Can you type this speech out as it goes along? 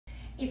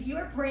If you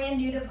are brand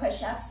new to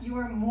push-ups, you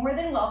are more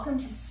than welcome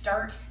to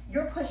start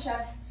your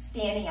push-ups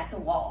standing at the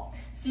wall.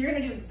 So you're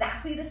gonna do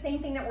exactly the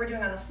same thing that we're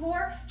doing on the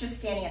floor, just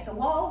standing at the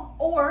wall,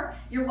 or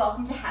you're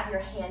welcome to have your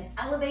hands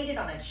elevated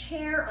on a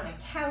chair, on a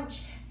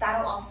couch.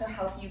 That'll also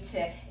help you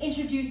to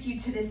introduce you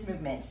to this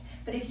movement.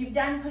 But if you've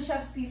done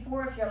push-ups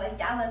before, if you're like,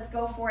 yeah, let's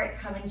go for it,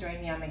 come and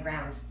join me on the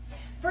ground.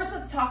 First,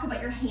 let's talk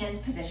about your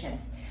hand position.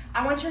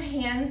 I want your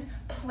hands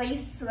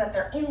placed so that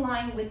they're in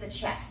line with the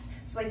chest.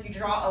 So like you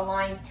draw a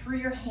line through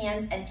your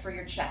hands and through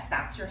your chest.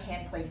 That's your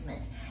hand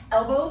placement.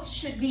 Elbows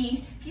should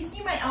be, if you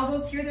see my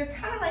elbows here, they're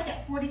kind of like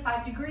at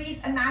 45 degrees.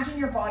 Imagine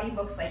your body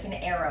looks like an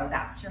arrow.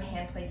 That's your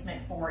hand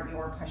placement for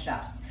your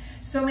push-ups.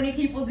 So many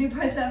people do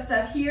push-ups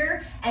up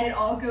here and it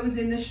all goes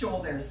in the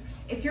shoulders.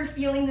 If you're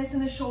feeling this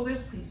in the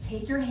shoulders, please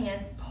take your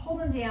hands, pull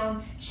them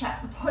down.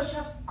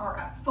 Push-ups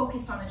are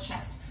focused on the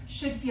chest.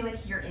 Should feel it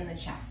here in the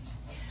chest.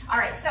 All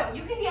right, so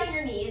you can be on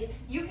your knees,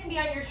 you can be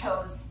on your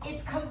toes.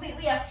 It's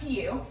completely up to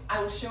you. I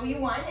will show you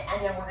one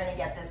and then we're gonna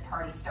get this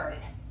party started.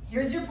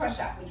 Here's your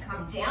push-up. We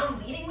come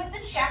down, leading with the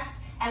chest,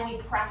 and we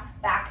press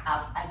back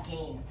up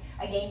again.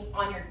 Again,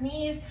 on your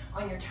knees,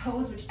 on your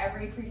toes,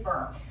 whichever you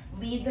prefer.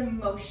 Lead the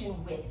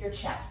motion with your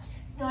chest,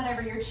 not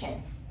ever your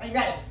chin. Are you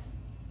ready?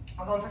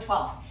 We're going for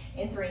 12.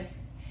 In 3,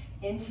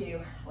 in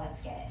 2, let's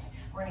get it.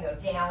 We're gonna go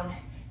down,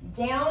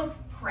 down,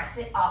 press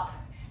it up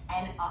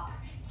and up.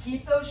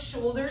 Keep those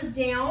shoulders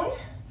down.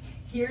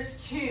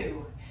 Here's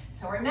 2.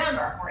 So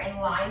remember, we're in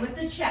line with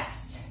the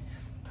chest,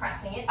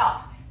 pressing it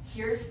up.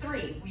 Here's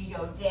 3. We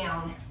go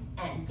down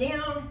and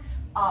down,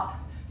 up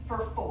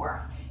for 4.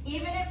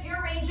 Even if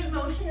your range of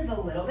motion is a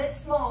little bit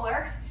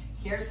smaller,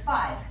 here's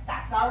 5.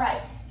 That's all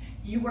right.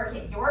 You work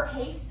at your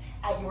pace,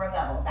 at your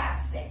level.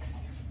 That's 6.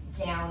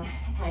 Down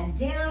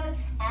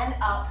and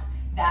up.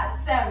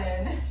 That's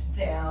 7.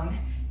 Down,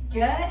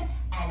 good,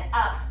 and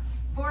up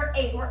for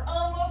 8. We're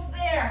almost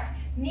there.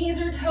 Knees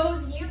or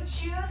toes, you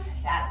choose.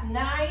 That's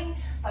 9,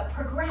 but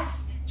progress.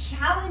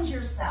 Challenge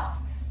yourself.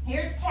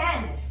 Here's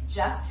 10.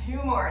 Just 2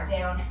 more.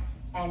 Down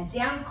and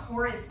down.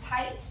 Core is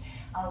tight.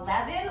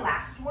 11.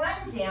 Last one.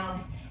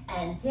 Down,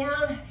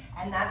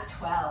 and that's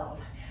 12.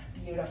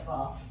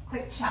 Beautiful.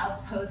 Quick child's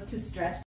pose to stretch.